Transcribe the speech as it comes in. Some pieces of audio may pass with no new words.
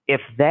If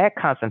that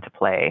comes into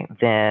play,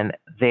 then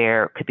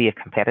there could be a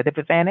competitive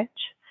advantage.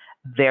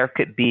 There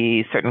could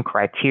be certain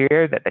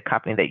criteria that the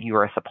company that you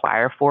are a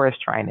supplier for is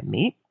trying to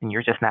meet and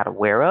you're just not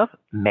aware of.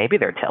 Maybe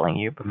they're telling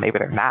you, but maybe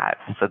they're not.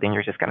 And so then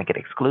you're just going to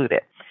get excluded.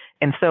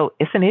 And so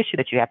it's an issue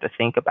that you have to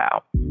think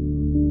about.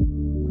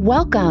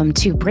 Welcome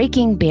to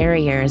Breaking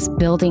Barriers,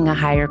 Building a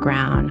Higher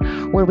Ground,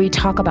 where we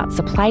talk about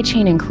supply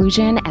chain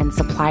inclusion and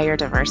supplier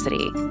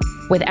diversity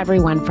with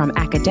everyone from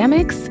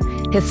academics,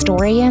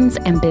 historians,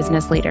 and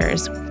business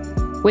leaders.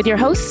 With your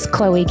hosts,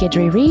 Chloe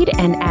Guidry-Reed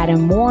and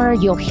Adam Moore,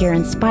 you'll hear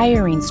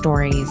inspiring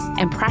stories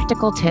and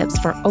practical tips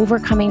for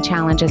overcoming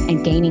challenges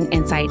and gaining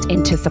insight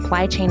into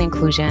supply chain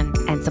inclusion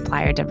and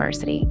supplier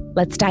diversity.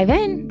 Let's dive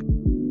in.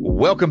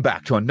 Welcome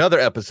back to another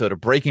episode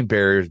of Breaking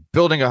Barriers,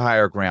 Building a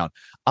Higher Ground.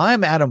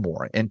 I'm Adam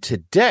Moore, and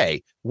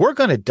today we're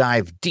going to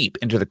dive deep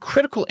into the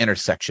critical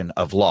intersection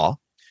of law,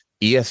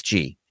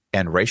 ESG,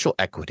 and racial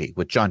equity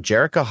with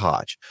Johnjerica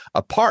Hodge,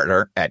 a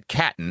partner at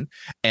Katten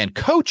and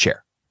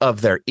co-chair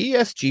of their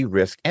ESG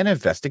risk and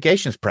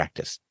investigations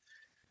practice.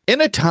 In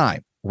a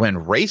time when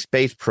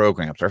race-based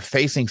programs are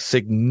facing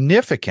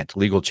significant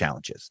legal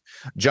challenges,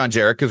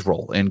 Johnjerica's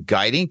role in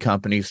guiding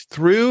companies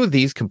through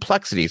these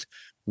complexities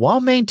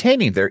while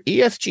maintaining their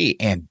ESG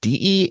and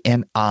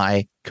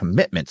DE&I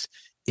commitments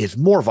is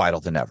more vital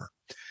than ever.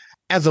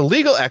 As a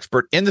legal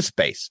expert in the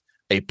space,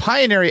 a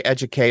pioneering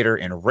educator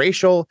in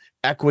racial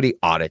equity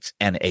audits,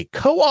 and a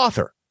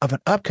co-author of an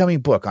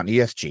upcoming book on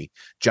ESG,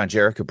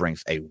 Johnjerica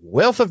brings a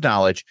wealth of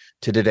knowledge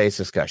to today's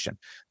discussion.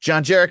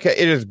 Johnjerica,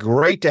 it is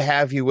great to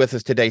have you with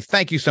us today.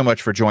 Thank you so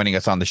much for joining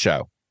us on the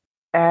show.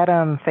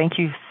 Adam, thank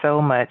you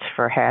so much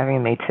for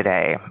having me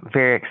today.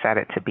 Very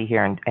excited to be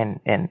here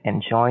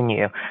and join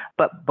you.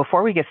 But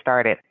before we get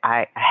started,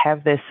 I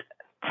have this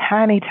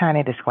tiny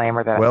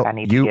disclaimer that I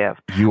need to give.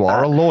 You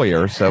are a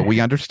lawyer, so we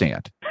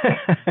understand.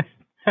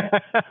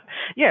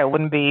 Yeah, it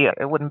wouldn't be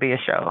a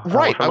show.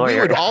 Right. We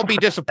would all be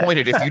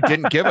disappointed if you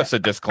didn't give us a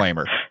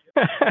disclaimer.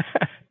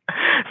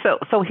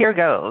 So here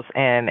goes,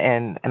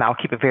 and I'll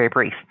keep it very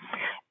brief.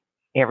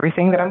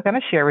 Everything that I'm going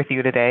to share with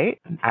you today,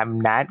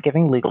 I'm not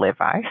giving legal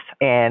advice,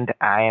 and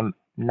I am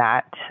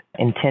not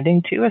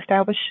intending to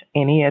establish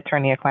any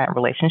attorney-client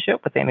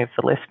relationship with any of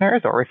the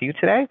listeners or with you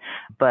today.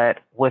 But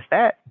with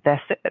that,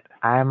 that's it.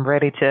 I'm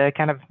ready to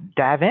kind of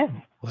dive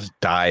in. Let's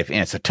dive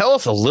in. So tell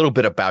us a little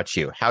bit about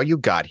you, how you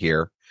got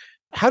here.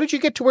 How did you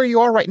get to where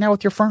you are right now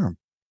with your firm?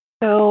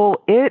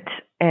 So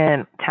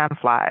and time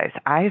flies.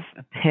 I've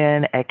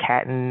been at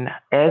Katten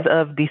as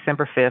of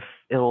December 5th,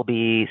 it will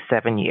be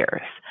 7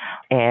 years.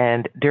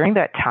 And during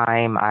that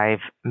time, I've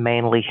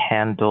mainly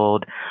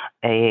handled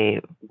a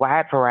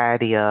wide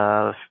variety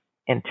of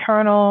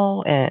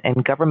internal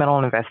and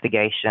governmental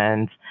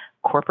investigations,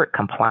 corporate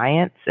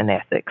compliance and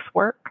ethics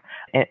work,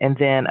 and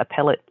then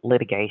appellate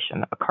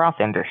litigation across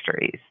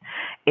industries.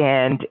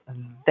 And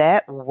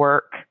that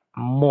work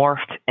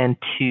morphed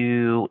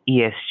into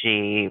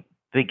ESG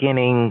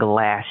beginning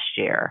last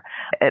year.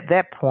 At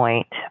that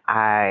point,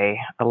 I,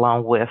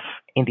 along with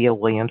India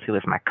Williams, who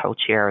is my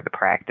co-chair of the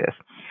practice,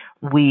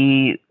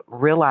 we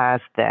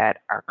realized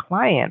that our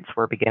clients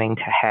were beginning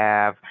to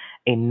have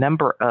a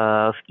number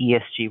of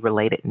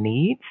ESG-related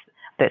needs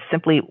that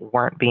simply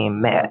weren't being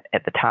met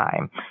at the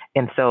time.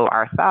 And so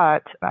our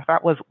thought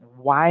was,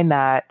 why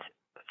not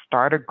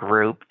start a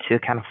group to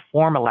kind of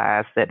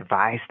formalize the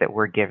advice that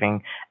we're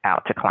giving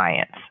out to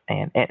clients,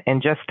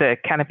 and just to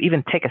kind of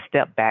even take a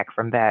step back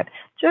from that,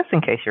 just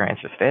in case you're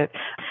interested.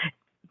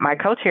 My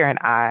co-chair and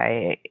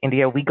I,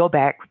 India, we go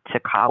back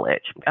to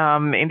college.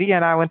 India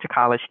and I went to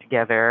college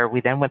together. We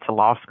then went to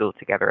law school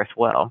together as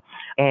well.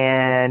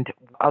 And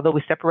although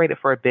we separated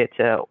for a bit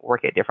to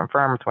work at different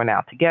firms, we're now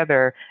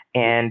together.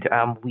 And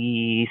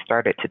we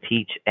started to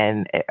teach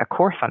a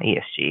course on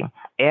ESG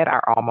at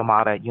our alma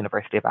mater,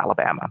 University of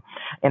Alabama.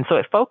 And so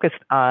it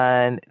focused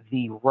on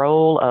the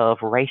role of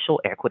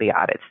racial equity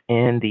audits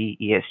in the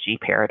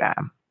ESG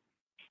paradigm.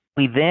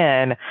 We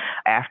then,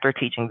 after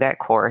teaching that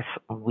course,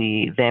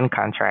 we then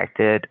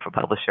contracted for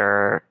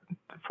publisher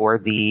for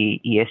the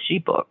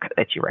ESG book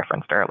that you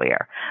referenced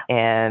earlier.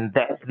 And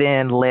that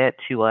then led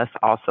to us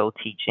also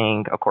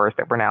teaching a course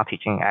that we're now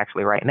teaching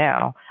actually right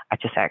now. I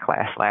just had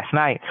class last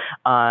night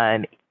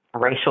on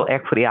racial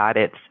equity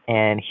audits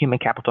and human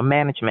capital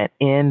management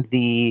in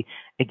the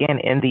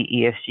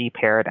ESG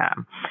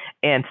paradigm.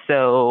 And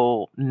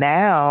so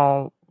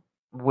now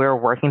we're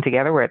working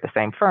together. We're at the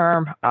same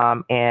firm,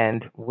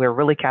 and we're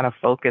really kind of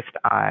focused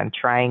on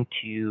trying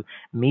to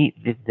meet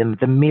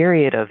the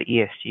myriad of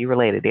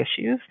ESG-related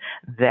issues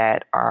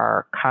that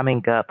are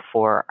coming up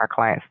for our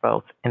clients,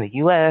 both in the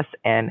U.S.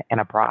 and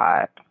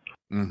abroad.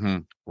 Mm-hmm.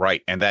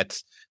 Right, and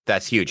that's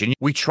huge. And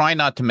we try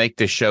not to make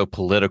this show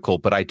political,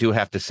 but I do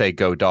have to say,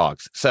 go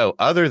Dogs. So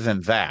other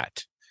than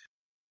that,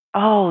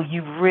 oh,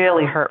 you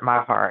really hurt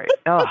my heart.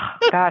 Oh,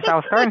 gosh, I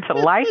was starting to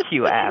like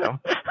you, Adam.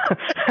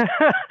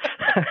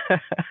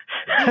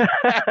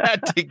 I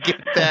had to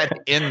get that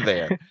in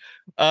there.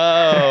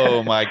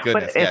 Oh, my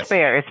goodness. But it's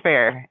fair. It's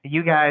fair.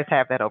 You guys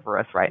have that over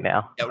us right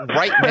now.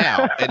 Right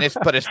now.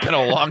 But it's been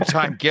a long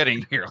time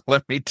getting here,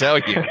 let me tell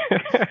you.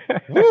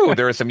 Woo,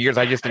 there were some years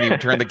I just didn't even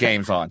turn the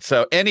games on.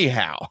 So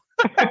anyhow,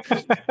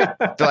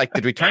 like,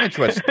 did we turn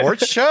into a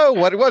sports show?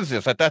 What was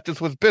this? I thought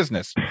this was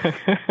business.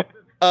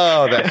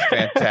 Oh, that's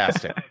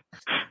fantastic.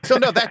 So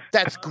no,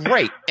 that's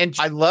great. And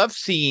I love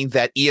seeing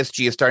that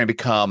ESG is starting to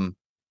become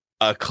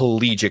a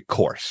collegiate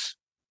course,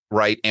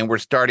 right? And we're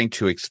starting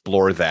to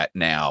explore that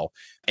now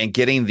and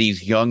getting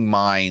these young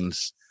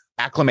minds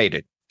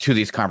acclimated to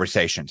these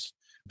conversations,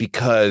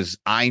 because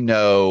I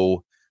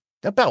know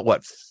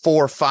about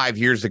 4 or 5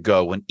 years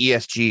ago when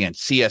ESG and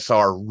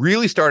CSR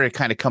really started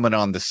kind of coming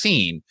on the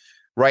scene,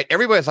 right?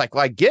 Everybody's like,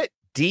 well, I get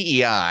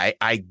DEI,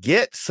 I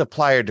get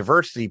supplier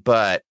diversity,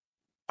 but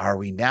are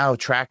we now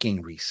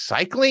tracking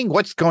recycling?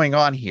 What's going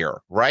on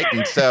here, right?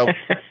 And so,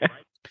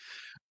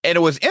 and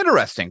it was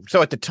interesting.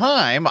 So at the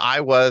time,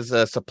 I was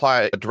a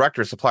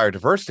director of supplier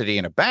diversity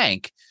in a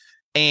bank,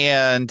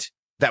 and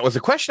that was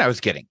the question I was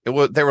getting. They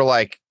were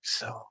like,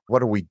 so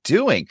what are we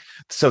doing?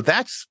 So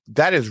that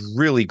is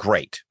really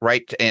great,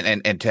 right?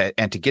 And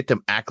to get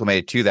them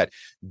acclimated to that.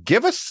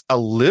 Give us a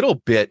little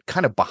bit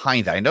kind of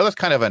behind that. I know that's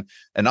kind of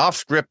an off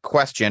script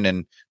question,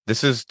 and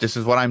this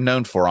is what I'm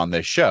known for on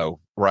this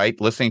show,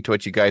 right? Listening to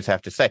what you guys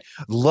have to say.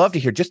 Love to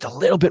hear just a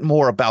little bit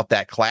more about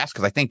that class,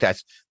 because I think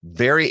that's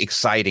very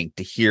exciting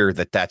to hear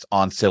that that's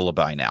on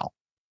syllabi now.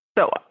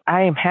 So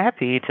I am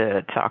happy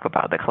to talk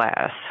about the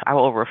class. I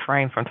will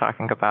refrain from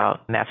talking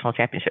about national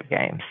championship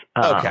games.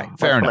 Okay,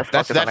 fair enough.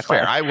 That's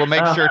fair. I will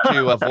make sure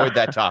to avoid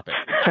that topic.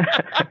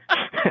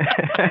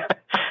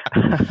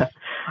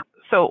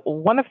 So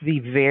one of the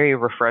very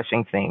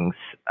refreshing things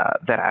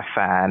that I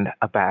find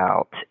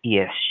about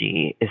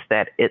ESG is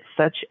that it's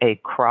such a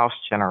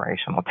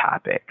cross-generational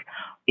topic.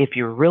 If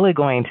you're really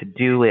going to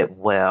do it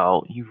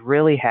well, you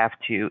really have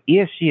to.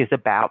 ESG is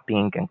about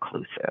being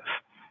inclusive.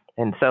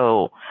 And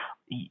so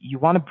you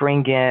want to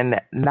bring in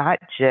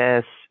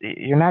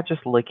you're not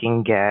just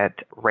looking at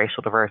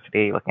racial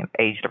diversity, looking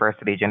at age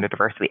diversity, gender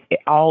diversity,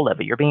 all of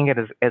it. You're being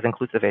as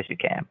inclusive as you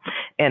can.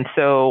 And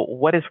so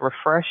what is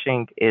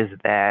refreshing is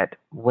that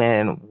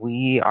when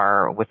we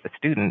are with the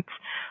students,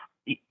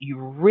 you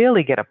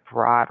really get a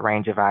broad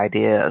range of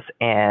ideas,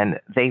 and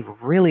they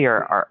really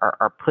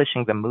are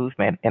pushing the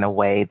movement in a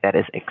way that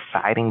is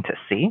exciting to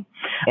see.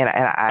 And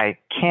I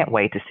can't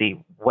wait to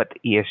see what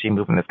the ESG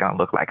movement is going to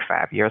look like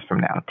 5 years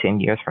from now,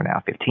 10 years from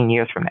now, 15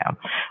 years from now.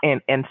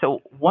 And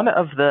so one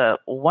of the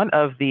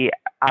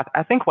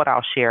I think what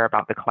I'll share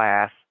about the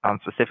class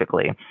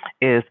specifically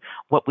is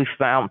what we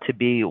found to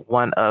be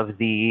one of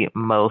the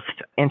most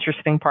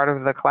interesting part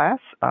of the class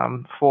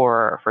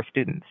for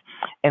students.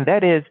 And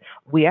that is,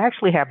 we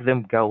actually have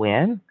them go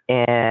in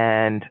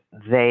and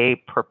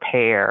they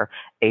prepare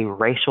a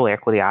racial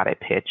equity audit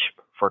pitch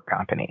for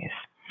companies.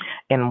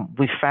 And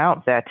we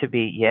found that to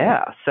be,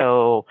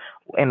 so,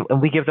 and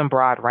we give them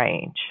broad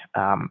range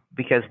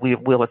because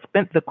we'll have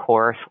spent the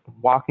course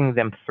walking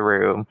them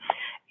through,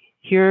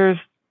 here's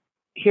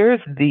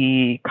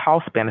the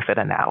cost benefit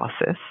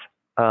analysis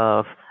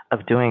of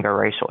doing a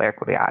racial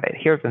equity audit.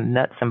 Here's the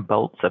nuts and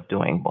bolts of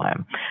doing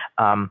one.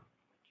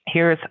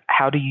 Here's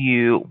what do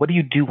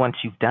you do once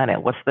you've done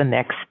it? What's the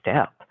next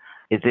step?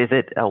 Is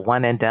it a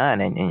one and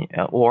done,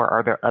 or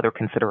are there other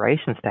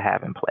considerations to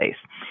have in place?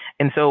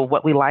 And so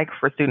what we like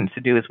for students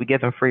to do is we give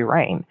them free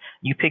rein.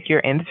 You pick your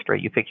industry,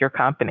 you pick your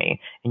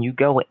company, and you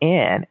go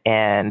in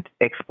and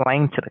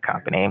explain to the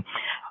company,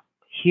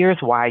 here's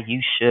why you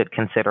should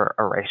consider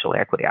a racial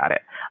equity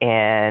audit.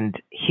 And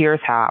here's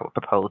how I would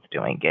propose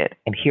doing it.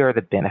 And here are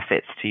the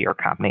benefits to your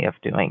company of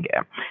doing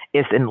it.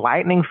 It's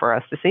enlightening for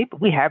us to see,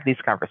 but we have these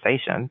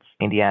conversations,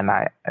 India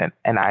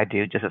and I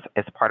do just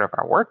as part of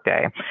our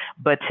workday.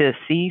 But to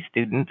see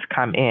students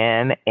come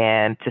in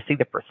and to see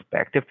the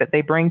perspective that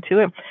they bring to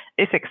it,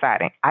 it's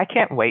exciting. I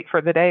can't wait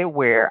for the day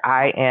where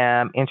I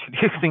am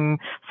introducing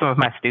some of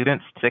my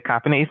students to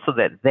companies so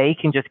that they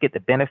can just get the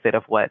benefit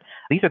of what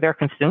these are their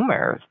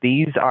consumers.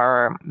 These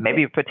are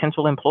maybe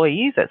potential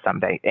employees at some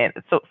day. And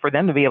so for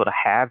them to be able to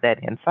have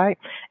that insight,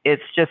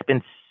 it's just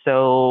been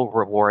so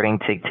rewarding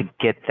to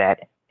get that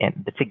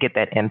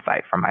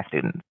insight from my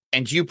students.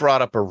 And you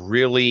brought up a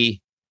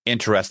really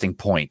interesting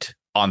point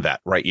on that,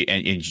 right?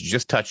 And you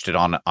just touched it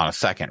on a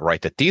second,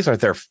 right? That these are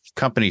their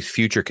company's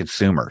future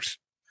consumers.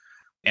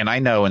 And I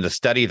know in the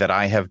study that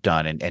I have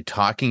done and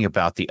talking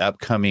about the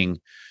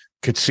upcoming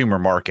consumer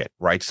market,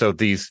 right? So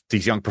these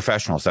young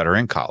professionals that are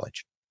in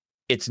college,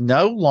 it's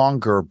no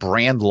longer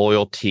brand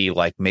loyalty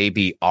like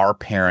maybe our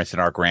parents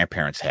and our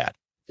grandparents had.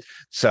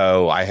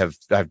 So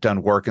I've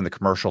done work in the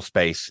commercial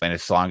space, and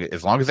as long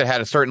as it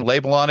had a certain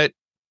label on it,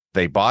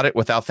 they bought it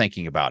without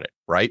thinking about it,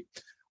 right?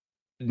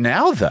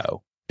 Now,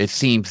 though, it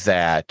seems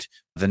that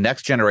the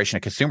next generation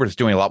of consumers is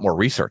doing a lot more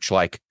research.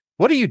 Like,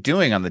 what are you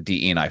doing on the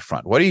DE&I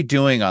front? What are you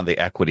doing on the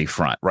equity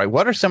front, right?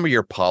 What are some of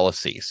your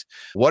policies?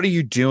 What are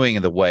you doing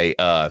in the way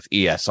of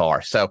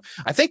ESR? So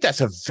I think that's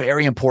a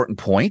very important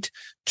point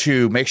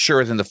to make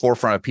sure is in the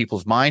forefront of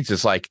people's minds,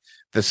 is like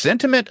the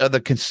sentiment of the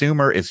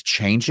consumer is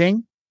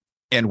changing,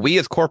 and we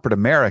as corporate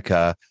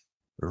America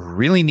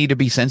really need to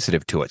be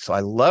sensitive to it. So I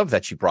love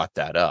that you brought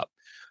that up.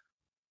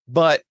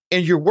 But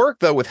in your work,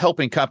 though, with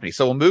helping companies,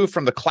 so we'll move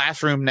from the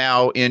classroom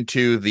now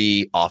into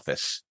the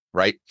office,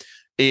 right?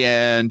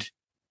 And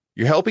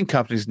you're helping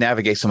companies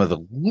navigate some of the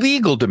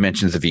legal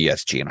dimensions of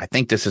ESG. And I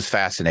think this is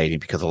fascinating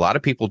because a lot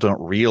of people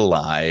don't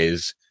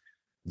realize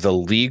the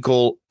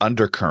legal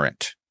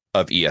undercurrent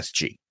of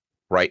ESG,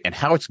 right? And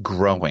how it's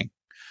growing.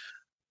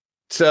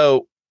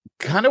 So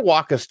kind of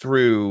walk us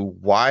through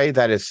why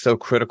that is so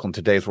critical in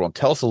today's world.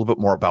 Tell us a little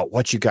bit more about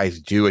what you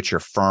guys do at your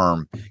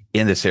firm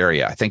in this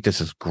area. I think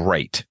this is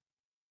great.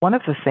 One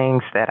of the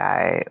things that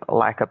I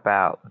like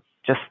about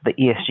just the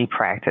ESG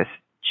practice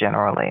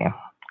generally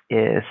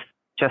is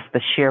just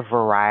the sheer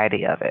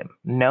variety of it.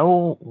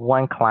 No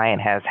one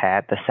client has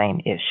had the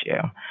same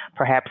issue.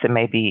 Perhaps it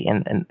may be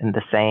in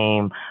the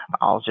same,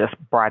 I'll just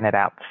broaden it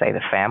out to say the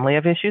family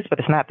of issues, but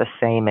it's not the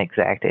same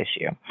exact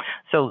issue.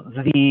 So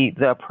the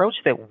approach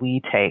that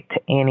we take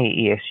to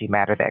any ESG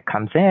matter that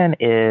comes in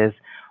is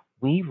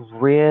we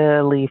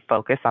really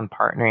focus on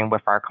partnering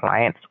with our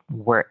clients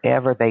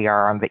wherever they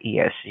are on the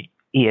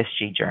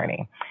ESG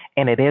journey.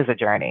 And it is a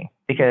journey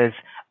because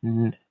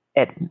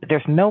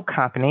there's no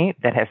company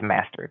that has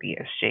mastered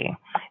ESG.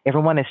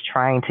 Everyone is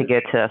trying to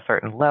get to a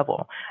certain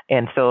level.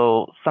 And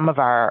so some of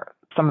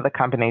the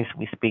companies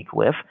we speak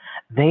with,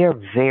 they are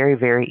very,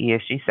 very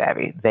ESG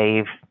savvy.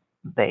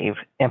 They've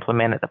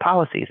implemented the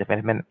policies,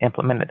 they've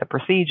implemented the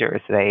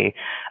procedures, they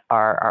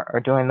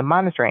are doing the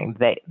monitoring.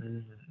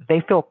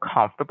 They feel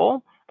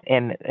comfortable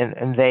and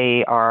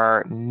they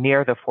are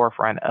near the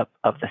forefront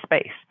of the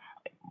space.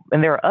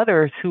 And there are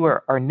others who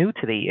are new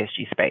to the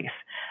ESG space.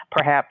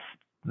 Perhaps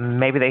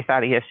maybe they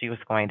thought ESG was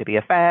going to be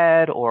a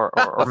fad or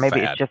maybe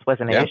it just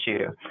wasn't an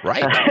issue.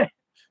 Right.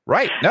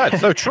 Right. No,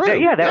 it's so true.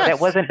 That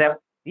was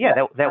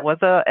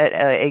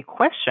a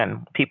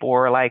question. People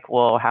were like,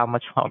 well, how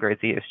much longer is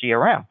ESG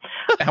around?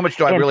 How much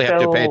do I really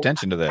have to pay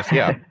attention to this?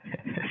 Yeah.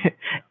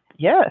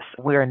 Yes,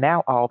 we are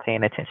now all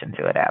paying attention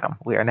to it, Adam.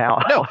 We are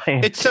now. No,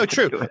 it's so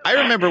true. I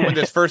remember when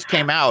this first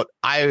came out,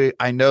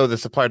 I know the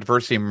supplier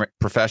diversity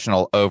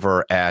professional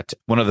over at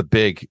one of the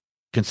big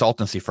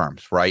consultancy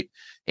firms, right?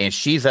 And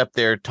she's up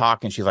there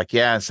talking. She's like,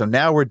 yeah, so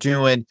now we're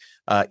doing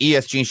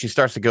ESG. And she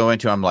starts to go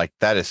into, I'm like,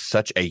 that is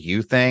such a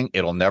you thing.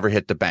 It'll never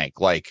hit the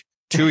bank. Like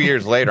 2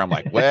 years later, I'm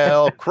like,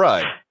 well,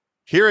 crud.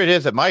 Here it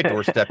is at my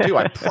doorstep too.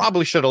 I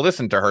probably should have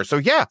listened to her. So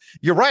yeah,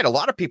 you're right. A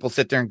lot of people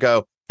sit there and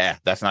go,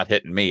 that's not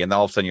hitting me. And then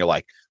all of a sudden you're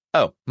like,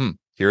 oh,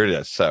 here it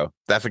is. So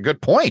that's a good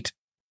point.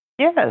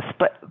 Yes,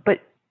 but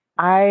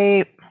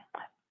I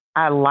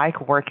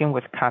like working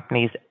with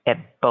companies at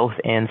both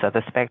ends of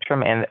the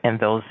spectrum and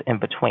those in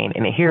between.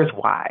 And here's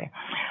why.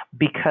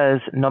 Because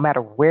no matter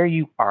where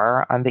you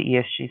are on the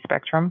ESG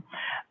spectrum,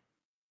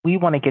 we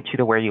want to get you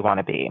to where you want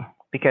to be.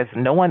 Because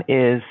no one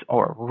is,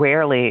 or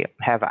rarely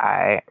have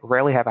I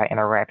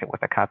interacted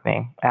with a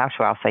company.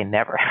 Actually, I'll say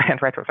never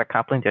interacted with a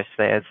company that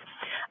says,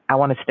 I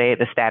want to stay at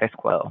the status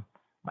quo.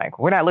 Like,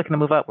 we're not looking to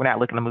move up. We're not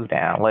looking to move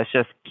down. Let's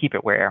just keep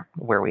it where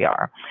we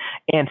are.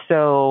 And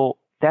so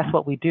that's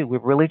what we do. We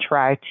really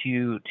try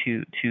to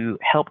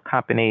help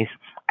companies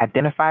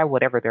identify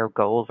whatever their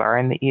goals are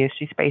in the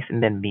ESG space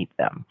and then meet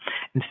them.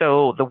 And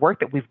so the work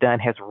that we've done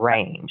has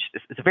ranged.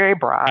 It's very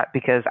broad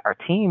because our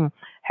team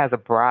has a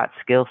broad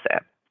skill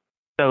set.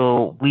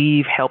 So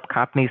we've helped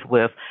companies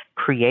with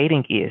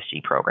creating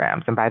ESG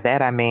programs. And by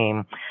that, I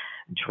mean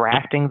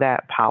drafting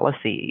that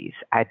policies,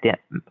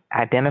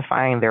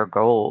 identifying their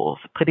goals,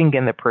 putting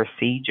in the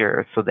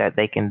procedures so that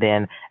they can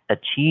then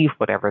achieve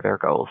whatever their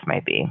goals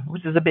may be,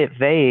 which is a bit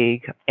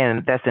vague.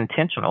 And that's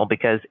intentional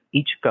because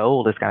each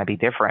goal is going to be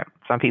different.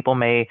 Some people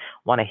may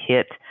want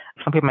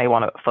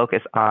to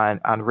focus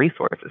on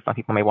resources. Some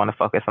people may want to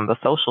focus on the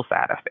social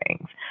side of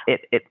things.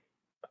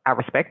 I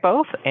respect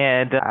both,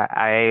 and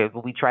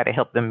we try to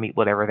help them meet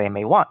whatever they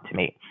may want to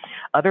meet.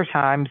 Other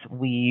times,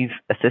 we've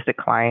assisted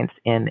clients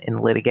in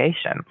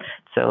litigation.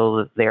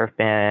 So there have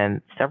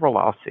been several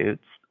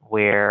lawsuits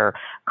where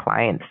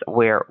plaintiffs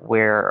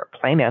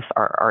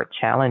are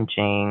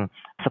challenging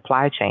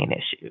supply chain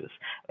issues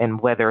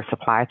and whether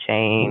supply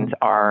chains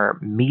are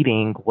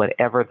meeting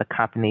whatever the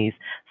company's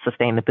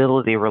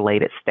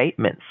sustainability-related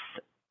statements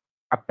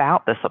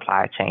about the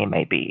supply chain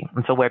may be.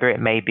 And so whether it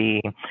may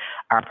be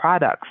our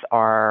products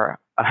are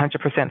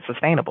 100%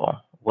 sustainable,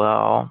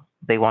 well,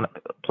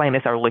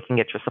 plaintiffs are looking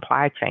at your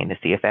supply chain to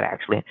see if that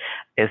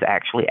is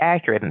actually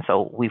accurate. And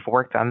so we've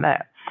worked on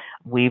that.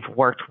 We've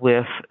worked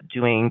with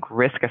doing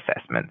risk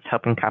assessments,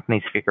 helping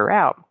companies figure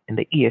out in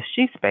the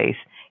ESG space,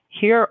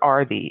 here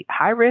are the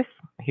high risk,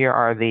 here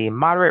are the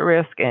moderate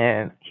risk,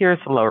 and here's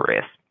the low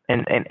risk.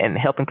 And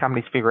helping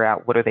companies figure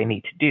out what do they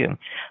need to do,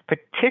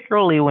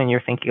 particularly when you're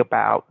thinking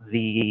about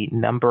the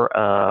number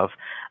of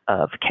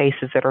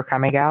cases that are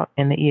coming out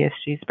in the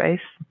ESG space,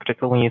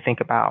 particularly when you think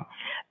about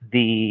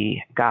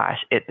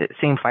it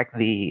seems like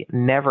the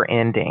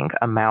never-ending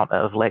amount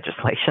of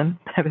legislation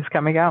that is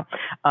coming out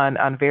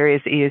on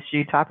various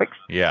ESG topics.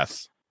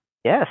 Yes.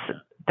 Yes.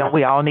 Don't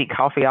we all need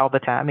coffee all the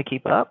time to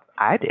keep up?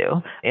 I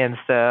do. And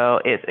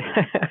so it's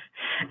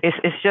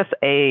just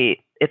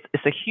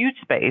it's a huge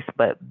space,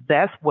 but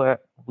that's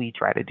what we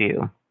try to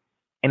do.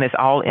 And it's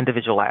all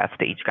individualized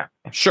to each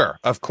company. Sure,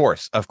 of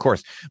course.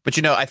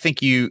 But I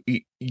think you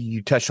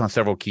touched on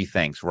several key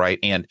things, right?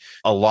 And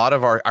a lot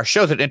of our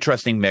show's an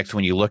interesting mix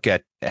when you look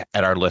at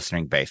our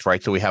listening base,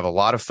 right? So we have a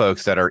lot of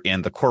folks that are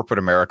in the corporate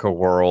America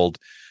world,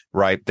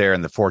 right there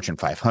in the Fortune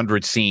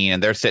 500 scene,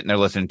 and they're sitting there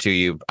listening to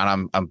you,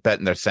 and I'm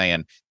betting they're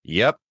saying,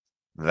 "Yep,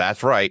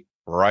 that's right,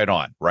 right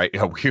on, right."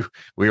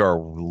 We are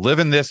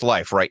living this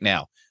life right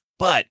now.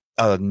 But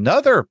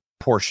another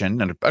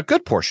portion, and a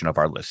good portion of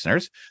our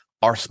listeners,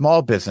 are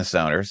small business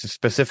owners,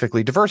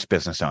 specifically diverse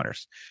business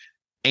owners.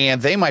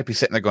 And they might be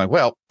sitting there going,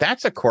 well,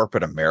 that's a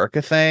corporate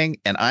America thing.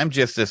 And I'm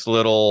just this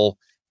little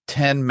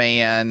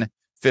 10-man,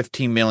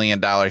 $15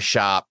 million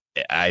shop.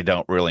 I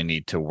don't really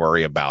need to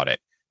worry about it.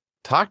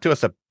 Talk to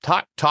us,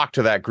 talk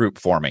to that group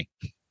for me.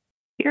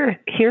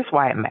 Here's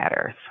why it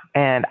matters.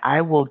 And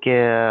I'll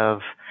give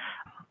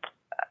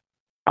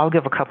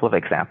a couple of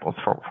examples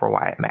for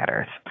why it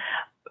matters.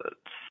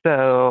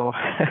 So,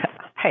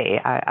 hey,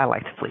 I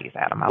like to please,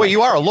 Adam.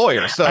 You are a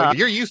lawyer, so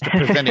you're used to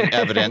presenting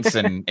evidence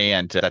and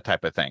that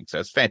type of thing. So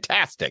it's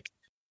fantastic.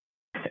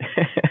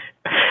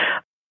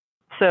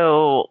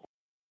 So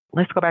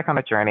let's go back on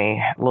a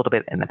journey a little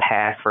bit in the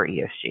past for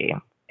ESG.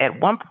 At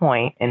one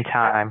point in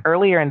time,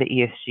 earlier in the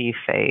ESG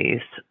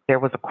phase, there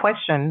was a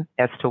question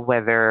as to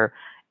whether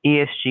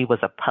ESG was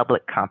a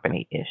public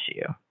company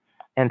issue.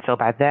 And so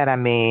by that, I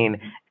mean,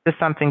 it's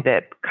something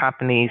that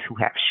companies who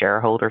have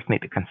shareholders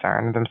need to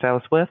concern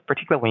themselves with,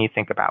 particularly when you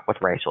think about with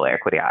racial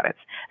equity audits.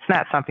 It's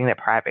not something that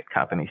private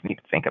companies need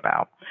to think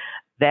about.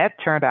 That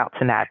turned out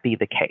to not be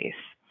the case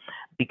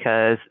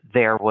because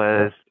there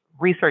was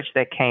research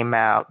that came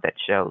out that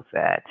shows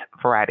that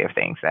a variety of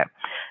things, that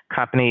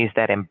companies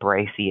that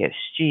embrace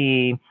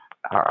ESG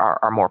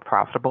are more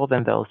profitable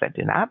than those that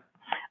do not.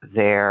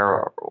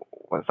 There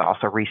was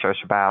also research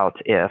about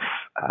if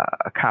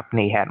a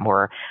company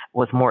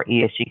was more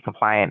ESG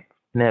compliant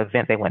in the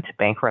event they went to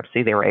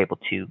bankruptcy, they were able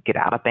to get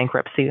out of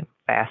bankruptcy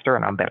faster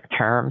and on better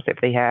terms if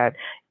they had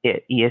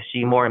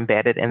ESG more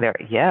embedded in there.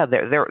 Yeah,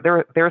 there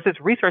was this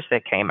research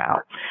that came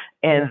out,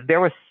 and there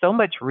was so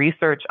much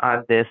research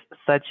on this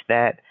such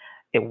that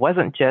it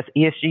wasn't just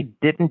ESG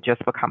didn't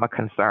just become a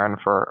concern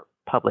for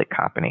public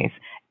companies.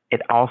 It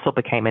also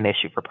became an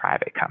issue for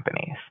private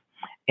companies.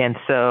 And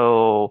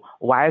so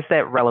why is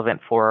that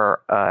relevant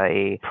for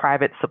a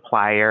private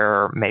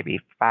supplier, maybe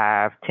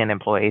 5, 10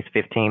 employees,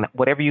 15,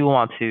 however you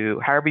want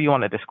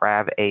to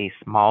describe a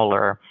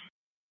smaller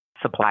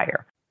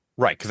supplier?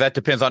 Right, because that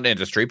depends on the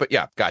industry, but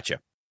yeah,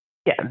 gotcha.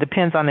 Yeah, it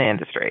depends on the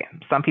industry.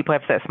 Some people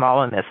have said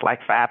small and it's like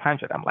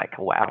 500. I'm like,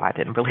 wow, I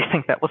didn't really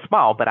think that was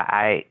small, but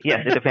yes,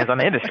 it depends on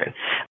the industry.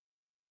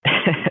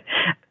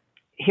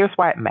 Here's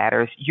why it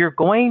matters. You're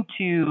going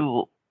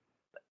to,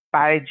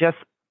 by just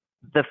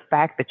the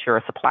fact that you're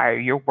a supplier,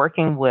 you're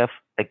working with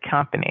a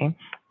company,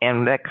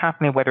 and that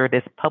company, whether it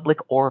is public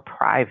or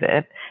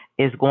private,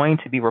 is going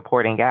to be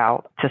reporting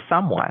out to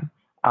someone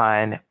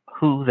on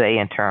who they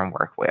in turn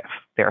work with.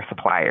 Their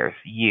suppliers,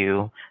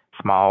 you,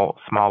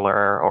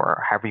 smaller,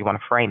 or however you want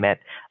to frame it,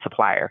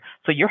 supplier.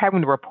 So you're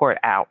having to report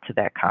out to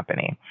that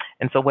company.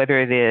 And so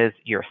whether it is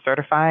you're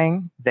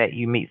certifying that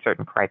you meet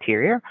certain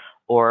criteria,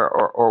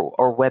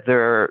 or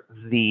whether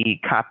the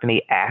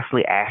company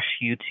actually asks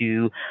you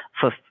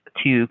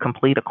to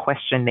complete a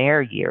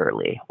questionnaire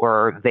yearly,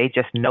 or they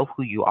just know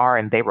who you are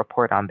and they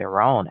report on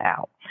their own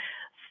out.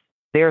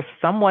 There's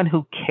someone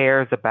who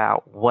cares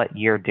about what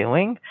you're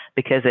doing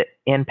because it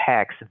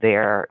impacts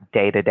their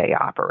day-to-day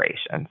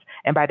operations.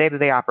 And by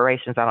day-to-day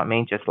operations, I don't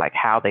mean just like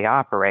how they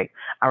operate.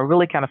 I'm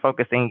really kind of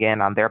focusing in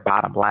on their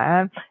bottom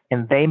line,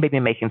 and they may be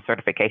making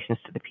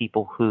certifications to the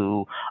people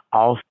who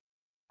also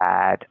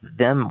provide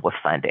them with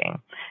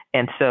funding.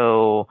 And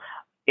so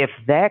if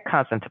that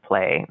comes into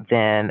play,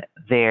 then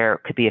there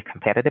could be a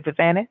competitive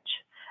advantage.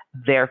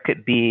 There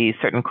could be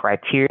certain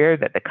criteria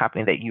that the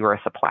company that you are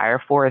a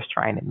supplier for is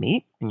trying to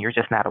meet, and you're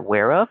just not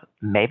aware of.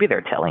 Maybe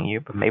they're telling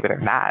you, but maybe they're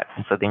not.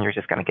 And so then you're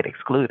just going to get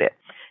excluded.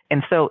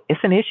 And so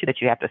it's an issue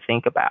that you have to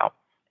think about.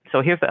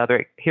 So here's the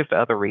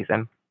other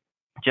reason,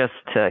 just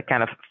to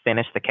kind of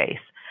finish the case.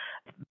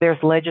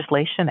 There's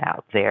legislation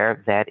out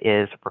there that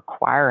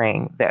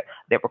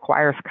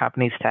requires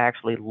companies to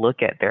actually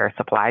look at their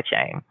supply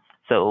chain.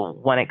 So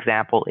one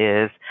example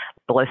is,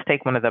 let's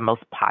take one of the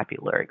most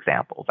popular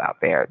examples out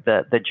there,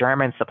 the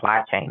German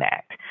Supply Chain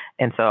Act.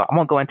 And so I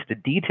won't go into the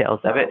details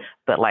of it,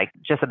 but like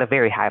just at a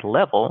very high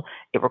level,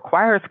 it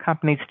requires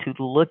companies to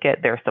look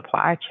at their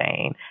supply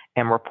chain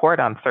and report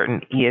on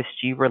certain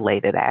ESG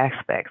related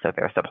aspects of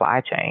their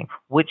supply chain,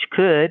 which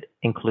could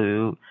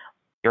include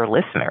your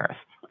listeners.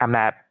 I'm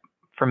not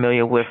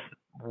familiar with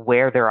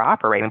where they're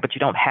operating, but you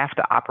don't have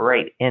to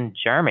operate in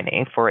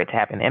Germany for it to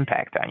have an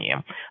impact on you.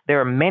 There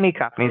are many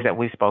companies that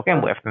we've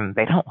spoken with, and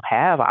they don't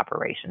have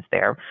operations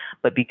there,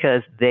 but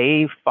because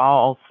they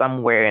fall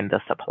somewhere in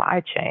the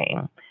supply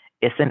chain,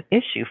 it's an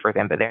issue for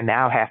them that they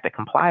now have to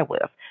comply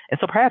with. And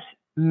so perhaps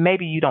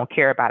maybe you don't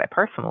care about it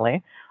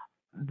personally,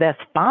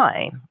 that's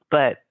fine,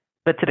 but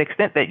to the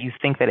extent that you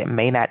think that it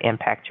may not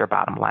impact your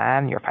bottom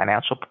line, your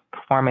financial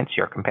performance,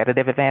 your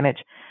competitive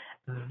advantage,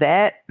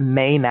 That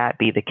may not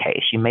be the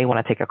case. You may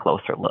want to take a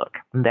closer look.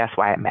 And that's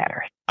why it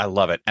matters. I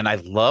love it. And I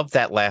love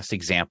that last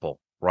example,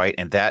 right?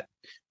 And that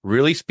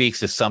really speaks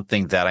to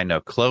something that I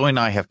know Chloe and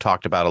I have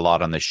talked about a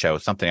lot on the show,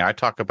 something I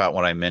talk about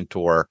when I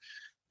mentor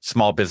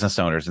small business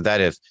owners. And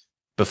that is,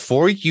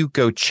 before you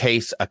go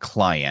chase a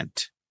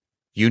client,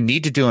 you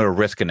need to do a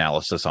risk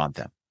analysis on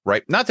them,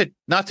 right? Not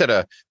that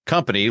a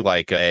company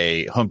like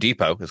a Home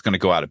Depot is going to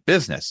go out of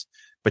business,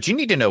 but you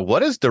need to know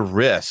what is the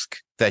risk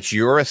that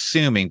you're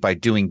assuming by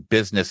doing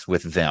business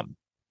with them,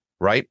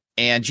 right?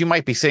 And you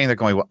might be sitting there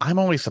going, well, I'm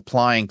only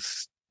supplying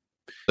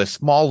the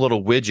small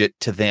little widget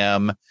to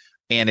them,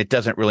 and it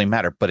doesn't really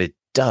matter. But it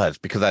does,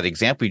 because that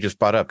example you just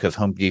brought up, because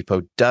Home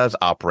Depot does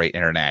operate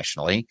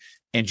internationally,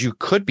 and you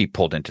could be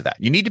pulled into that.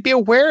 You need to be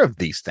aware of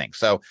these things.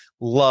 So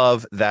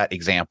love that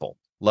example.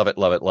 Love it,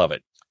 love it, love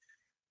it.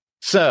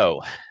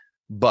 So,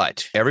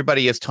 but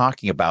everybody is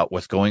talking about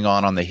what's going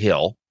on the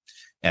Hill,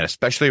 and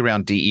especially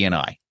around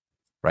DE&I,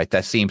 right?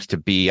 That seems to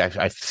be,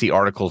 I see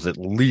articles at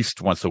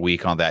least once a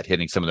week on that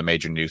hitting some of the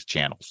major news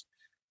channels.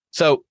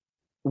 So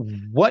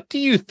what do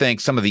you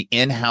think some of the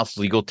in-house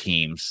legal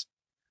teams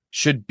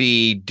should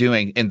be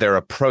doing in their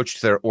approach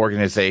to their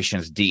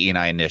organization's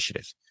DE&I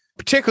initiatives,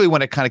 particularly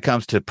when it kind of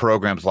comes to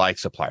programs like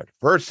supplier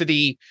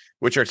diversity,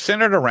 which are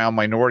centered around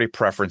minority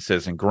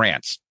preferences and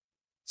grants?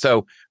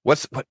 So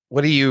what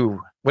have you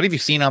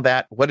seen on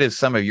that? What is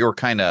some of your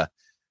kind of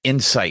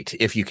insight,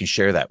 if you can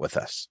share that with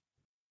us?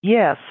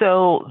 Yeah,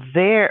 so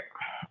there,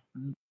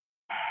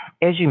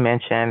 as you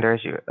mentioned, or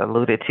as you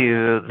alluded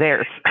to,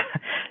 there's,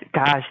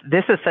 gosh,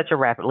 this is such a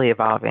rapidly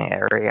evolving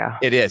area.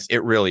 It is.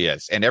 It really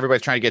is. And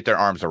everybody's trying to get their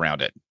arms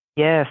around it.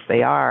 Yes,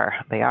 they are.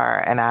 They are.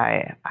 And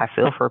I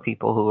feel for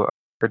people who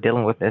are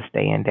dealing with this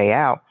day in, day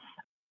out.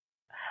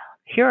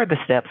 Here are the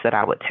steps that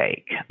I would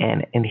take.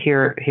 And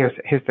here's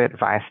the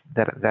advice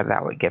that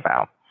I would give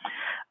out.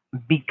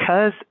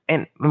 Because,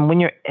 and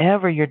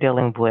whenever you're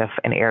dealing with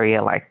an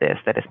area like this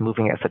that is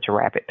moving at such a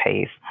rapid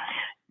pace,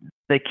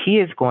 the key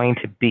is going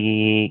to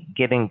be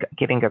getting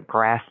a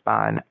grasp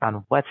on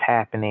what's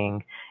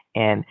happening,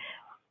 and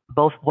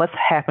what's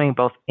happening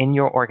both in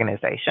your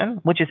organization,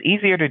 which is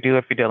easier to do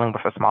if you're dealing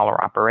with a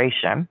smaller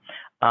operation.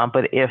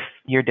 But if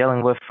you're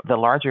dealing with the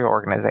larger your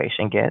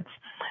organization gets,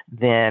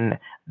 then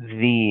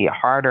the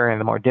harder and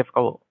the more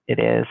difficult it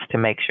is to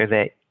make sure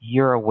that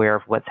you're aware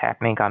of what's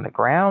happening on the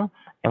ground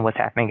and what's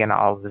happening in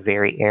all of the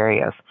very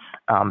areas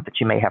that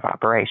you may have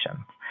operations.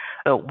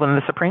 So when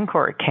the Supreme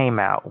Court came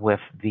out with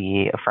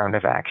the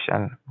affirmative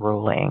action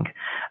ruling,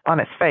 on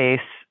its face,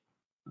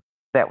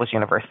 that was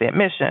university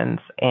admissions,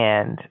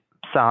 and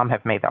some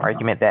have made the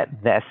argument that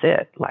that's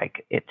it,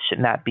 like it should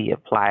not be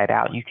applied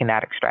out. You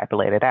cannot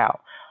extrapolate it out.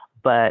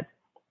 But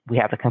we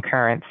have the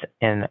concurrence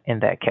in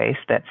that case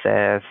that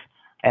says,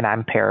 and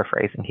I'm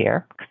paraphrasing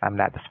here because I'm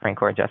not the Supreme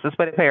Court justice,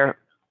 but a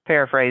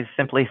paraphrase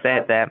simply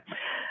said that,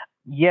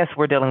 yes,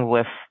 we're dealing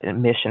with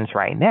admissions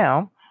right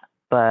now,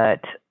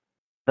 but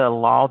the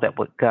law that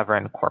would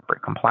govern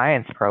corporate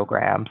compliance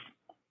programs,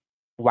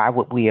 why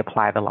would we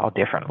apply the law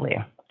differently?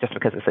 Just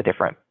because it's a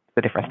different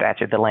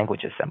statute, the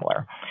language is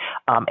similar.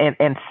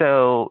 And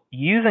so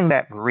using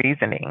that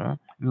reasoning,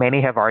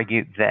 many have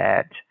argued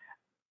that,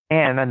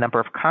 and a number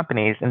of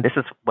companies, and this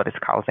is what is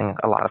causing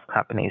a lot of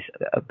companies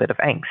a bit of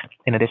angst,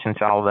 in addition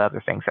to all the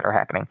other things that are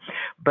happening.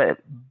 But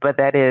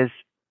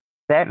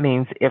that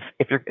means if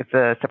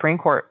the Supreme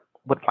Court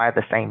would apply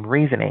the same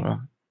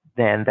reasoning,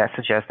 then that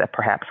suggests that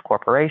perhaps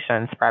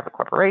private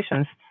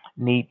corporations,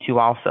 need to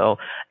also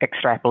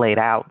extrapolate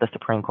out the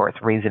Supreme Court's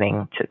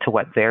reasoning to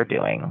what they're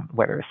doing,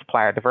 whether it's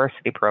supplier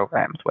diversity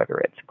programs, whether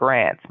it's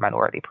grants,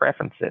 minority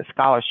preferences,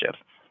 scholarships,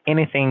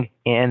 anything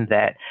in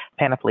that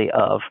panoply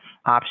of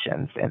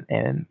options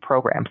and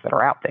programs that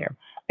are out there.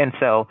 And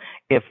so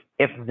if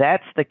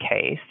that's the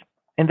case,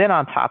 and then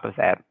on top of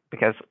that,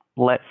 because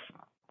why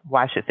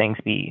should things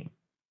be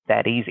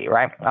that easy,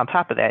 right? On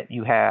top of that,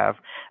 you have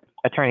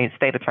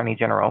state attorney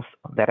generals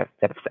that have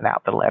sent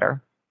out the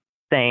letter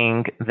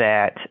saying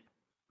that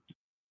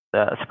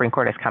the Supreme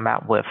Court has come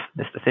out with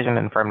this decision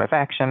in affirmative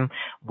action.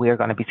 We're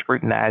going to be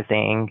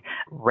scrutinizing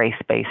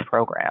race-based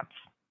programs.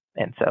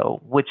 And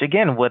so, which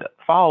again would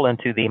fall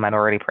into the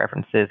minority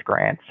preferences,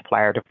 grants,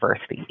 supplier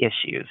diversity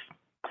issues.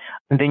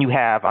 And then you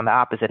have on the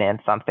opposite end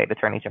some state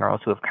attorney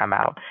generals who have come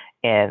out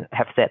and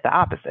have said the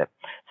opposite.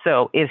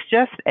 So it's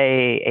just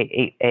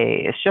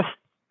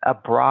a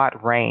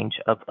broad range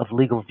of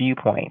legal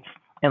viewpoints.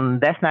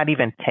 And that's not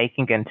even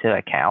taking into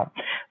account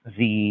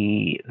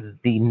the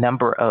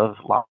number of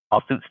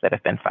lawsuits that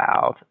have been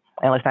filed.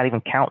 And let's not even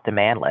count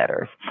demand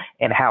letters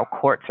and how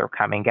courts are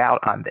coming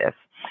out on this.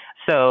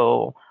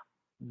 So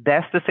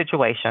that's the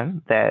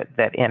situation that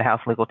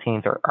in-house legal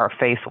teams are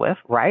faced with,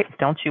 right?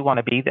 Don't you want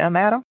to be them,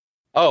 Adam?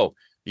 Oh,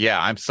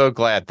 yeah. I'm so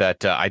glad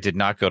that I did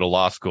not go to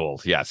law school.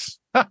 Yes.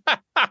 But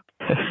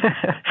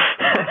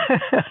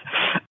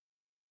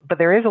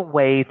there is a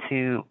way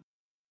to,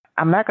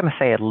 I'm not going to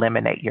say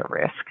eliminate your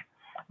risk,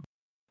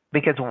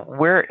 because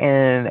we're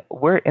in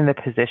the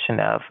position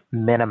of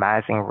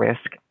minimizing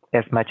risk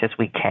as much as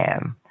we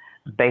can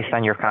based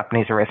on your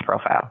company's risk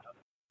profile.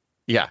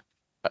 Yeah.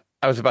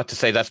 I was about to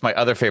say that's my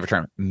other favorite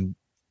term.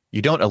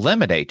 You don't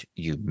eliminate,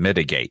 you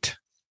mitigate.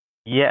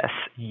 Yes,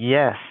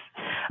 yes.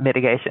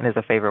 Mitigation is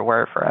a favorite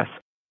word for us.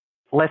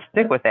 Let's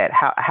stick with that.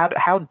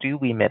 How do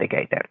we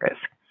mitigate that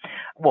risk?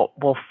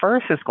 Well,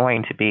 first is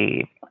going to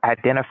be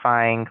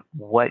identifying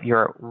what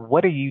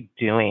are you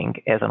doing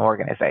as an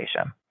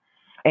organization.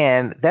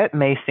 And that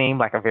may seem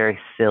like a very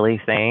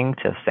silly thing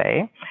to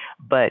say,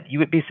 but you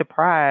would be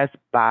surprised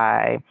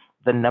by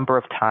the number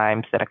of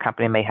times that a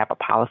company may have a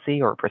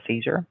policy or a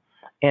procedure,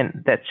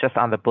 and that's just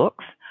on the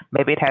books.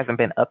 Maybe it hasn't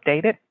been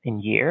updated in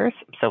years,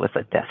 so it's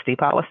a dusty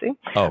policy.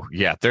 Oh,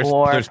 yeah. There's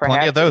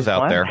plenty of those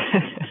out there.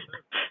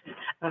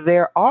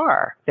 There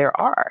are.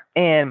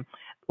 And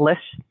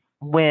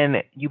when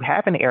you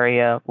have an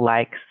area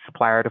like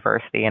supplier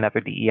diversity and other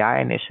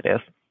DEI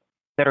initiatives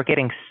that are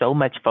getting so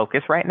much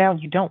focus right now,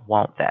 you don't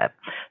want that.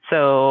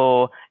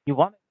 So you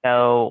want to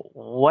know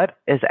what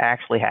is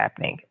actually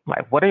happening.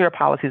 Like, what are your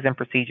policies and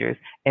procedures?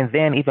 And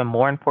then even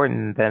more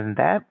important than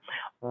that,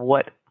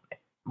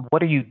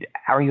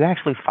 are you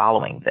actually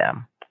following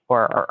them,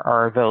 or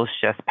are those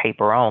just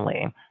paper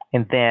only?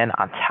 And then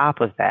on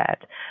top of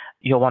that,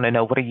 you'll want to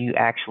know, what are you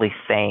actually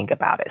saying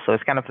about it? So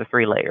it's kind of the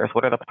three layers.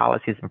 What are the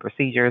policies and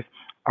procedures?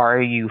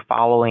 Are you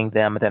following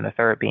them? And then the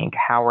third being,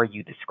 how are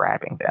you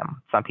describing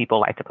them? Some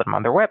people like to put them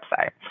on their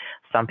website.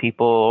 Some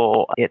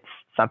people, it's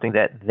something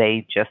that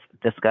they just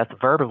discuss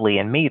verbally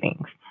in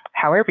meetings.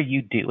 However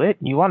you do it,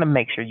 you want to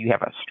make sure you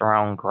have a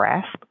strong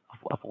grasp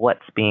of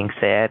what's being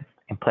said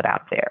and put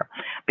out there,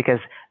 because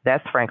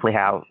that's frankly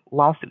how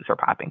lawsuits are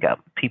popping up.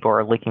 People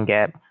are looking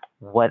at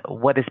what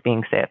is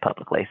being said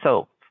publicly.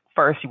 So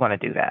first, you want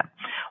to do that.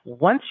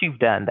 Once you've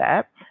done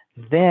that,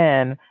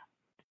 then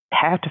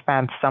have to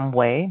find some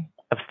way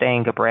of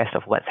staying abreast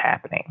of what's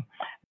happening.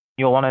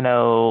 You'll want to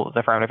know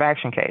the affirmative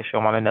action case.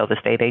 You'll want to know the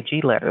state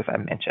AG letters I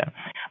mentioned.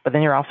 But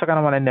then you're also going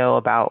to want to know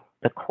about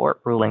the court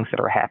rulings that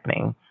are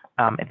happening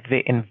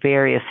in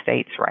various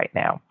states right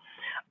now,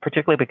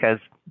 particularly because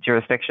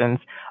jurisdictions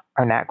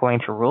are not going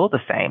to rule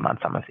the same on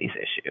some of these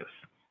issues.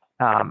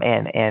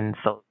 And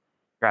so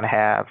you're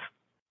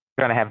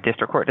going to have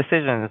district court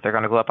decisions. They're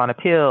going to go up on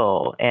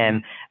appeal.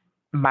 And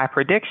my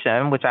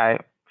prediction, which I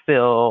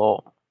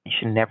feel you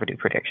should never do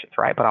predictions,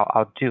 right? But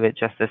I'll do it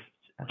just this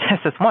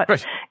once,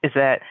 right, is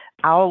that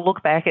I'll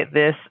look back at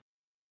this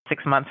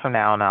 6 months from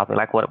now and I'll be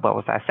like, what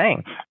was I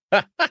saying?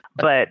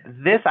 But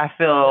this I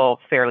feel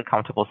fairly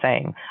comfortable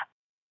saying.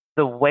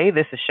 The way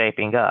this is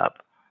shaping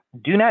up,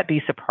 do not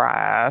be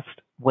surprised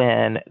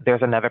when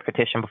there's another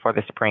petition before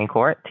the Supreme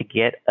Court to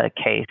get a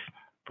case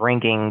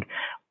bringing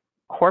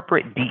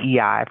corporate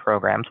DEI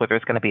programs, whether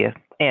it's going to be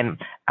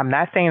and I'm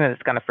not saying that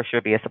it's going to for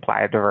sure be a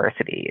supplier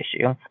diversity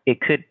issue.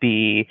 It could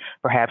be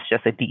perhaps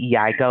just a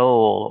DEI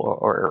goal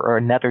or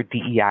another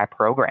DEI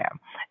program.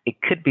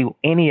 It could be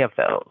any of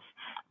those,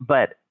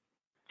 but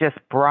just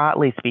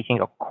broadly speaking,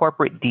 a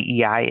corporate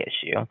DEI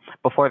issue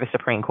before the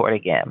Supreme Court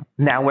again.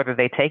 Now, whether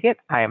they take it,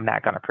 I am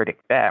not going to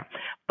predict that.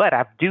 But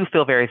I do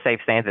feel very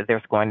safe saying that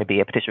there's going to be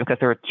a petition because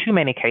there are too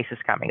many cases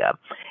coming up.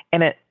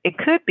 And it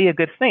could be a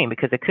good thing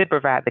because it could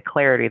provide the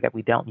clarity that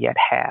we don't yet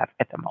have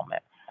at the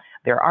moment.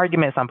 There are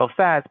arguments on both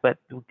sides, but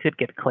we could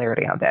get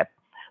clarity on that.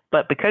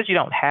 But because you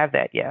don't have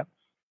that yet,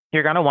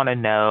 you're going to want to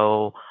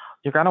know,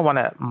 you're going to want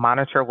to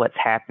monitor what's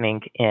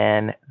happening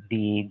in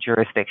the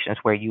jurisdictions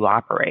where you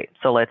operate.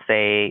 So let's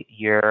say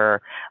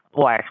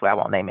actually, I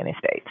won't name any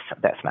states.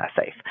 That's not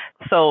safe.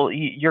 So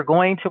you're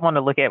going to want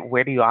to look at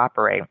where do you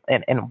operate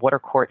and what are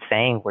courts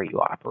saying where you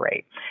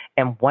operate.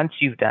 And once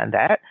you've done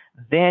that,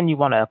 then you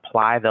want to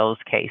apply those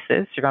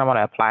cases. You're going to want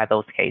to apply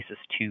those cases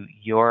to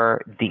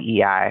your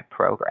DEI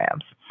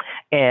programs.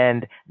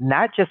 And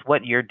not just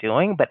what you're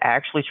doing, but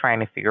actually trying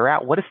to figure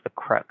out what is the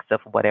crux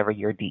of whatever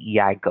your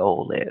DEI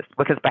goal is.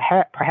 Because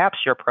perhaps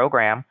your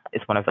program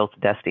is one of those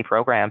dusty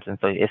programs, and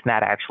so it's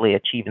not actually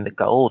achieving the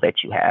goal that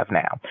you have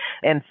now.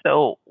 And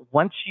so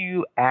once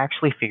you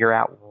actually figure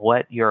out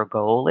what your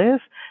goal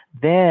is,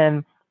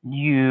 then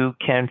you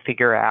can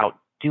figure out,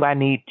 do I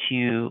need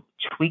to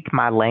tweak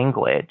my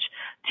language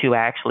to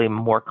actually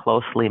more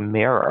closely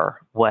mirror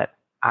what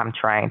I'm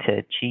trying to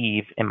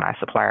achieve in my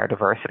supplier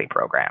diversity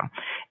program?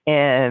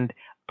 And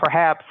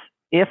perhaps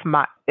if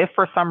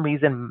for some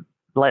reason,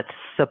 let's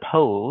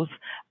suppose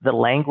the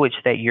language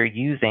that you're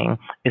using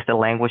is the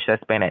language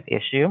that's been at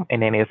issue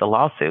in any of the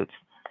lawsuits,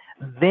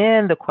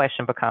 then the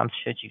question becomes,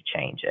 should you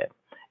change it?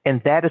 And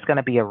that is going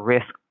to be a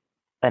risk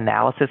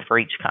analysis for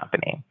each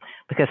company,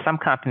 because some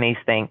companies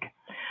think,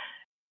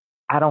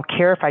 I don't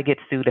care if I get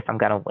sued if I'm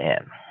going to win.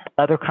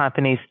 Other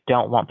companies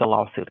don't want the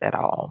lawsuit at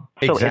all.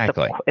 So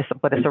exactly.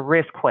 But it's a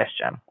risk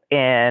question.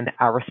 And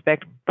I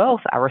respect both.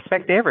 I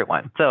respect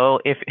everyone. So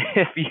if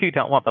you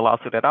don't want the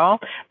lawsuit at all,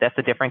 that's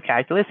a different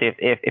calculus.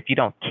 If you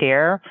don't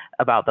care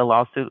about the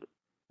lawsuit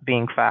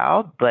being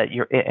filed, but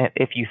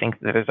if you think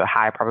that there's a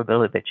high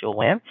probability that you'll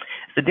win,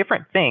 it's a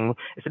different thing.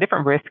 It's a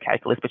different risk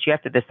calculus, but you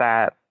have to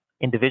decide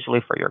individually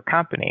for your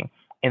company.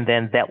 And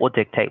then that will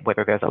dictate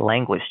whether there's a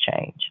language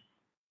change.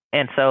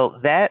 And so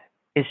that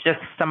It's just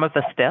some of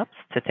the steps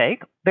to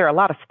take. There are a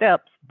lot of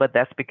steps, but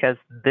that's because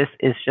this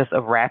is just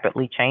a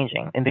rapidly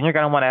changing. And then you're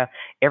going to want to,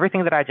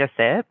 everything that I just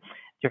said,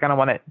 you're going to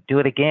want to do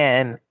it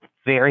again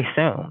very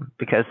soon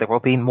because there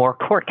will be more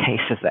court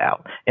cases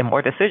out and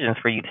more decisions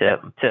for you to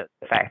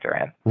factor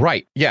in.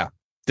 Right. Yeah.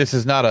 This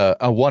is not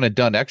a one and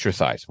done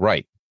exercise.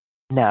 Right.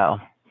 No.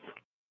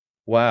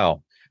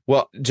 Wow.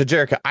 Well,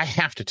 Johnjerica, I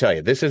have to tell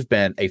you, this has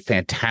been a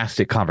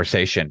fantastic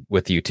conversation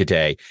with you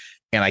today.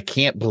 And I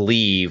can't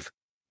believe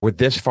we're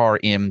this far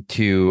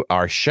into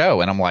our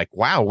show. And I'm like,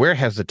 wow, where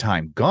has the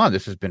time gone?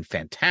 This has been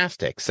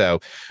fantastic. So,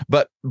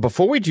 but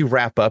before we do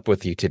wrap up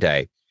with you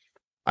today,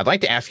 I'd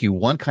like to ask you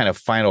one kind of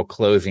final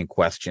closing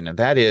question. And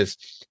that is,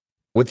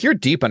 with your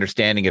deep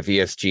understanding of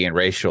ESG and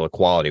racial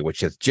equality, which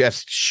has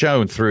just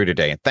shown through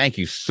today, and thank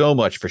you so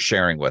much for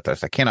sharing with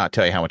us. I cannot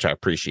tell you how much I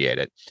appreciate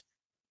it.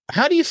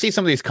 How do you see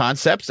some of these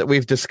concepts that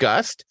we've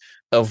discussed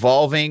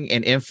evolving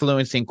and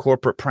influencing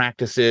corporate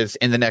practices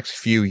in the next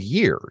few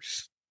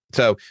years?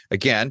 So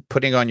again,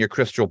 putting on your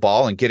crystal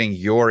ball and getting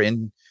your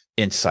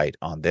insight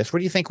on this, where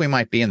do you think we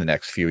might be in the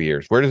next few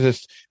years? Where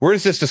does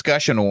this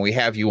discussion when we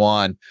have you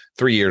on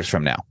 3 years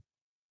from now?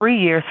 3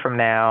 years from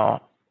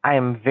now, I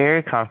am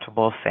very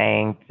comfortable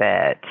saying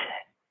that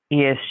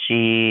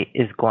ESG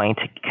is going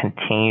to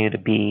continue to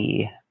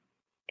be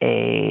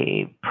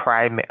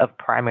of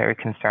primary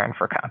concern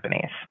for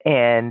companies.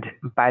 And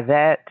by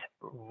that,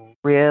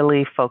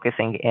 really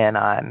focusing in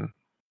on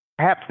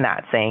perhaps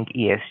not saying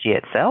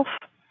ESG itself,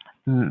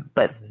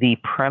 but the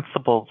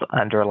principles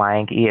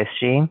underlying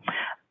ESG,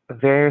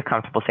 very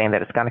comfortable saying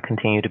that it's going to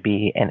continue to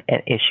be an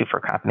issue for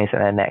companies in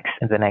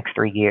the next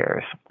 3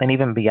 years, and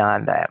even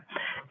beyond that.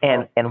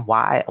 And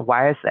why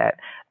is that?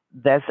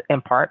 That's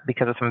in part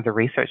because of some of the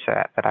research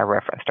that I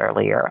referenced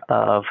earlier.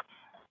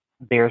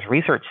 There's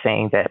research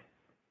saying that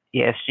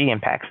ESG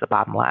impacts the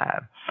bottom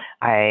line.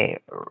 I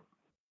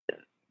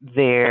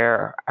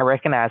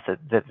recognize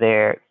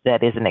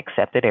that isn't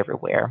accepted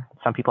everywhere.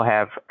 Some people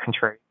have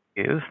contrary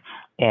views,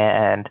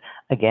 and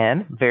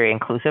again, very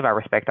inclusive. I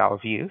respect all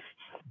views,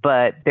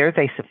 but there's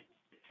a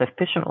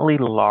sufficiently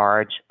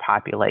large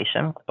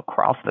population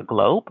across the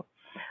globe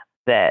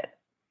that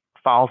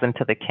falls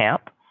into the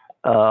camp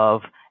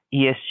of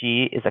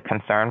ESG is a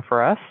concern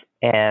for us,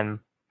 and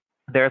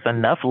there's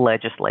enough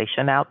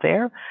legislation out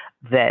there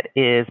that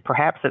is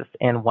perhaps it's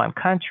in one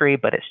country,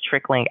 but it's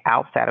trickling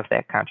outside of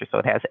that country, so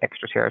it has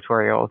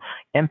extraterritorial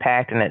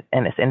impact, and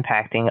it's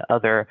impacting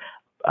other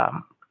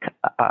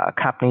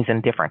companies in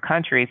different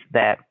countries.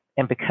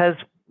 And because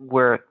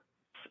we're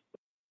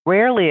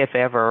rarely, if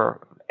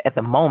ever, at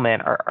the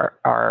moment,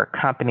 are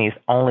companies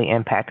only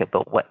impacted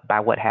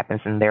by what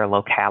happens in their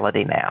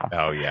locality now.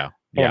 Oh yeah,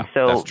 and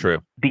so that's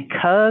true.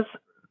 Because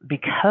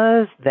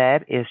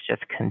that is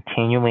just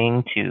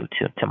continuing to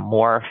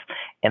morph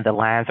and the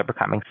lines are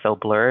becoming so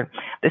blurred,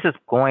 this is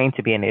going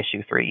to be an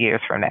issue 3 years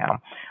from now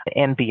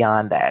and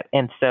beyond that.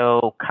 And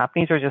so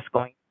companies are just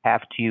going to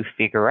have to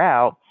figure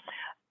out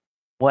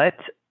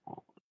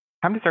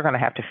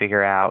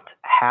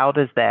how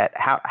do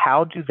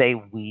they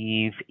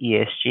weave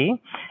ESG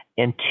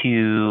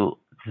into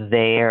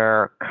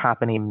their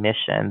company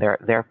mission,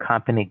 their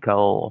company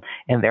goal,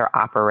 and their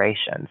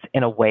operations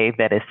in a way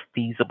that is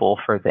feasible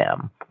for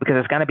them, because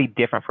it's going to be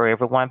different for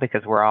everyone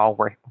because we're all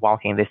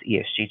walking this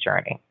ESG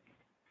journey.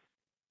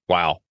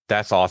 Wow,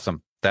 that's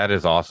awesome. That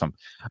is awesome.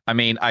 I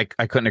mean, I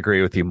couldn't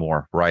agree with you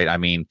more, right? I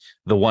mean,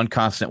 the one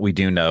constant we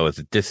do know is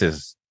that this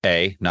is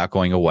A, not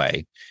going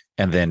away,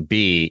 and then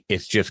B,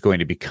 it's just going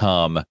to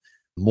become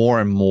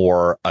more and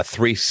more a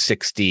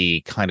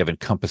 360 kind of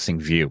encompassing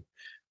view.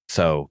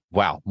 So,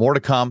 wow, more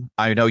to come.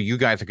 I know you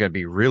guys are going to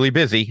be really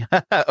busy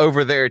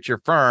over there at your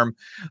firm,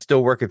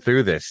 still working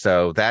through this.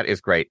 So that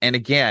is great. And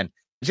again,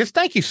 just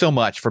thank you so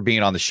much for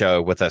being on the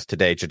show with us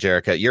today,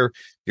 Johnjerica. Your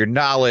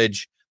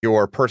knowledge,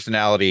 your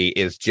personality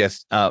is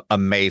just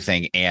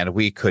amazing. And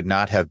we could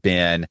not have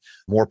been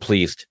more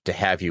pleased to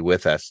have you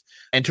with us.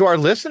 And to our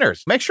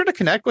listeners, make sure to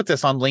connect with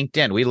us on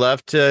LinkedIn. We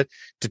love to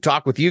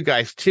talk with you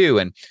guys too.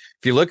 And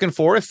if you're looking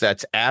for us,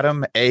 that's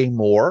Adam A.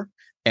 Moore,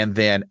 and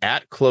then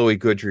at Chloe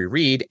Goodry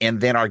Reed,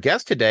 and then our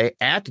guest today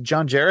at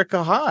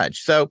Johnjerica Hodge.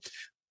 So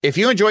if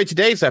you enjoyed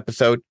today's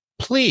episode,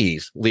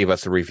 please leave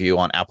us a review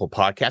on Apple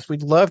Podcasts.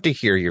 We'd love to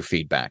hear your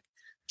feedback.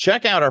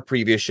 Check out our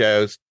previous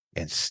shows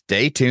and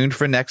stay tuned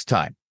for next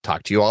time.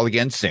 Talk to you all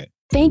again soon.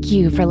 Thank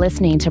you for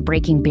listening to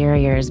Breaking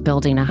Barriers,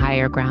 Building a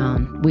Higher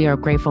Ground. We are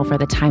grateful for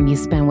the time you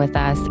spend with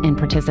us and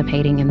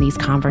participating in these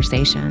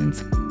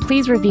conversations.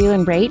 Please review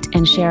and rate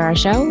and share our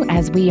show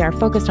as we are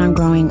focused on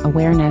growing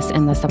awareness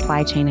in the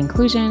supply chain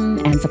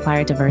inclusion and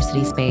supplier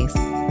diversity space.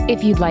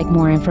 If you'd like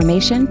more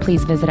information,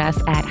 please visit us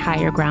at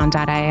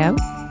higherground.io.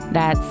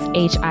 That's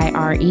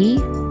HIRE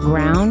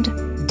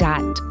ground.io.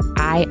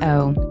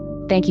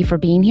 Thank you for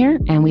being here,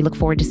 and we look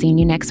forward to seeing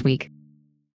you next week.